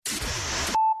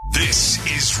This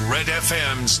is Red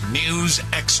FM's News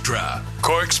Extra,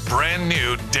 Cork's brand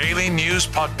new daily news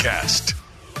podcast.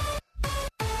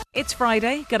 It's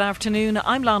Friday. Good afternoon.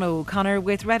 I'm Lana O'Connor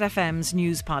with Red FM's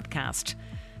News Podcast.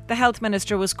 The Health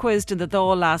Minister was quizzed in the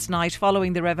Dáil last night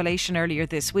following the revelation earlier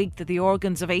this week that the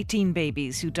organs of 18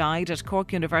 babies who died at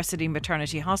Cork University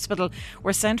Maternity Hospital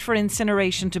were sent for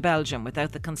incineration to Belgium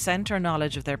without the consent or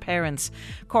knowledge of their parents.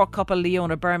 Cork couple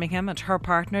Leona Birmingham and her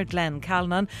partner Glenn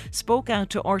Calnan spoke out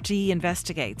to RTE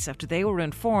Investigates after they were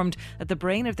informed that the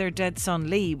brain of their dead son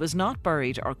Lee was not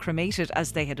buried or cremated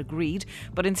as they had agreed,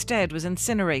 but instead was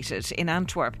incinerated in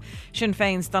Antwerp. Sinn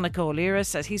Féin's Donncha O'Leary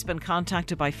says he's been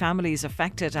contacted by families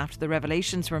affected after the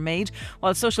revelations were made,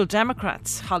 while Social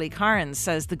Democrats Holly Carnes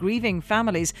says the grieving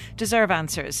families deserve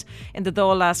answers. In the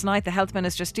Dáil last night, the Health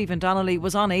Minister Stephen Donnelly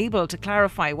was unable to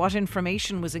clarify what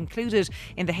information was included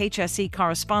in the HSE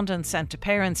correspondence sent to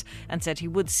parents and said he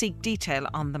would seek detail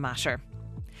on the matter.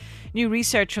 New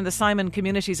research from the Simon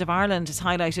Communities of Ireland has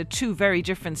highlighted two very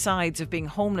different sides of being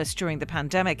homeless during the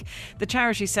pandemic. The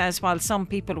charity says while some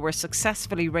people were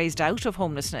successfully raised out of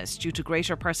homelessness due to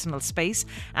greater personal space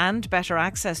and better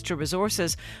access to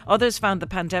resources, others found the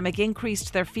pandemic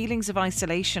increased their feelings of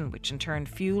isolation, which in turn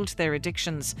fuelled their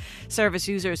addictions. Service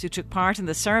users who took part in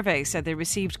the survey said they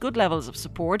received good levels of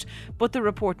support, but the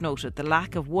report noted the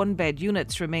lack of one-bed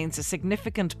units remains a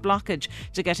significant blockage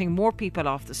to getting more people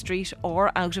off the street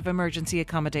or out of emergency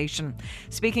accommodation.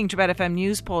 Speaking to Red FM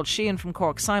News, Paul Sheehan from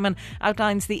Cork Simon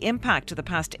outlines the impact of the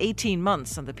past 18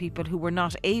 months on the people who were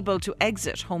not able to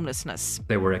exit homelessness.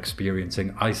 They were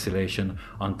experiencing isolation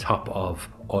on top of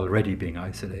already being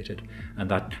isolated, and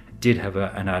that did have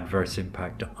an adverse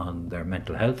impact on their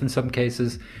mental health in some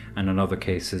cases, and in other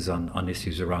cases on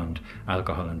issues around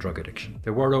alcohol and drug addiction.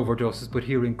 There were overdoses, but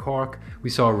here in Cork we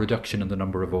saw a reduction in the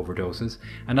number of overdoses,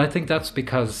 and I think that's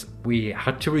because we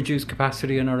had to reduce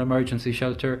capacity in our emergency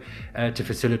shelter to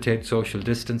facilitate social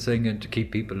distancing and to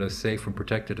keep people as safe and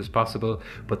protected as possible,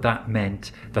 but that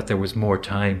meant that there was more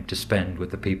time to spend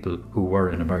with the people who were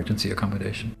in emergency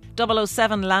accommodation.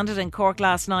 007 landed in Cork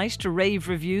last night to rave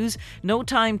reviews. No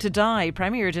Time to Die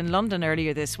premiered in London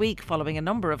earlier this week following a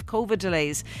number of COVID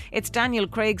delays. It's Daniel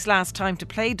Craig's last time to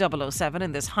play 007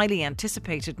 in this highly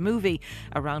anticipated movie.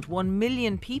 Around 1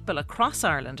 million people across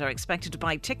Ireland are expected to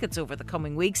buy tickets over the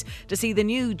coming weeks to see the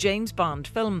new James Bond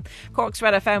film. Cork's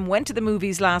Red FM went to the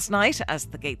movies last night as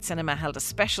the Gate Cinema held a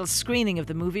special screening of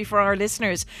the movie for our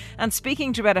listeners. And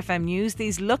speaking to Red FM News,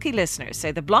 these lucky listeners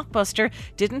say the blockbuster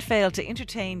didn't fail to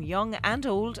entertain young and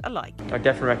old alike. I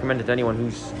definitely recommend it to anyone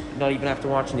who's not even after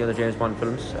watching the other James Bond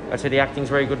films. I'd say the acting's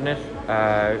very good in it.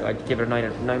 I'd give it a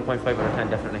 9.5 out of 10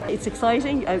 definitely. It's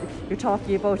exciting. You're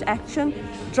talking about action,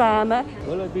 drama.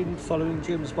 Well, I've been following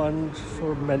James Bond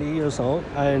for many years now,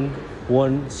 and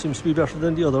one seems to be better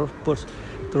than the other, but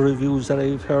the reviews that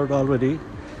I've heard already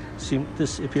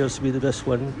this appears to be the best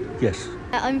one yet.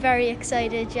 I'm very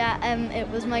excited, it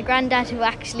was my granddad who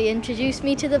actually introduced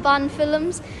me to the Bond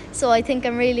films, so I think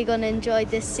I'm really going to enjoy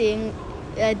this, seeing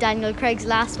Daniel Craig's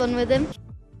last one with him.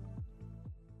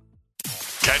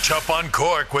 Catch up on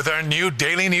Cork with our new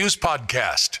daily news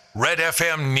podcast, Red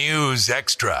FM News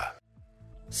Extra.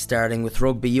 Starting with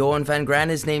rugby, Johan van Graan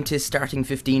is named to starting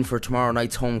 15 for tomorrow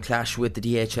night's home clash with the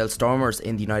DHL Stormers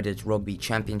in the United Rugby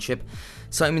Championship.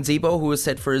 Simon Zebo, who is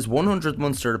set for his 100th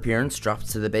Munster appearance,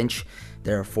 drops to the bench.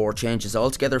 There are 4 changes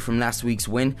altogether from last week's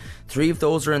win. 3 of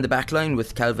those are in the back line,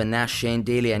 with Calvin Nash, Shane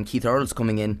Daly and Keith Earls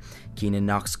coming in. Keenan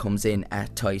Knox comes in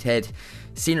at tight head.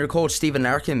 Senior coach Stephen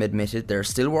Larkham admitted there's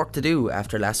still work to do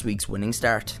after last week's winning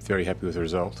start. Very happy with the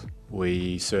result.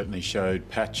 We certainly showed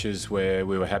patches where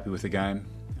we were happy with the game,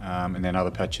 and then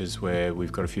other patches where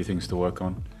we've got a few things to work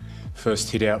on. First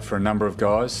hit out for a number of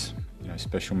guys.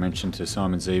 Special mention to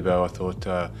Simon Zebo. I thought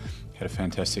had a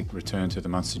fantastic return to the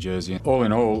Munster jersey. All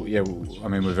in all,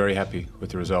 we're very happy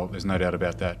with the result. There's no doubt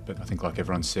about that. But I think, like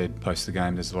everyone said, post the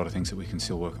game, there's a lot of things that we can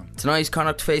still work on. Tonight,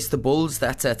 Connacht face the Bulls.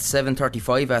 That's at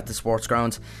 7:35 at the Sports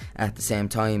Ground. At the same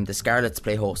time, the Scarlets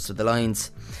play host to the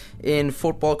Lions. In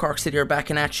football, Cork City are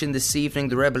back in action this evening.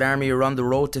 The Rebel Army are on the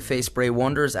road to face Bray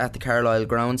Wonders at the Carlisle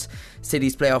grounds.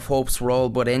 City's playoff hopes were all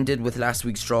but ended with last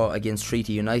week's draw against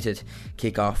Treaty United.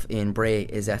 Kick-off in Bray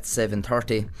is at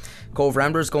 7:30. Cove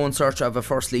Ramblers go in search of a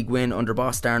First League win under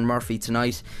boss Darren Murphy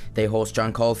tonight. They host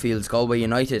John Caulfield's Galway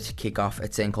United. Kick-off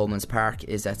at St Coleman's Park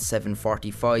is at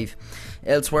 7:45.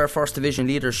 Elsewhere, First Division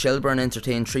leaders Shelbourne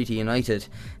entertain Treaty United,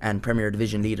 and Premier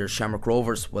Division leaders Shamrock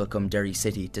Rovers welcome Derry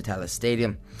City to Tallaght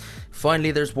Stadium.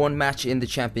 Finally, there's one match in the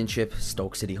Championship.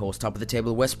 Stoke City host top of the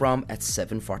table West Brom at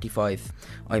 7:45.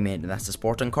 I'm Aidan, and that's the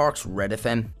Sport on Cork's Red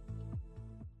FM.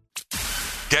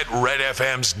 Get Red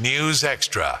FM's News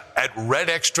Extra at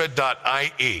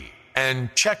redextra.ie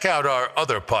and check out our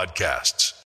other podcasts.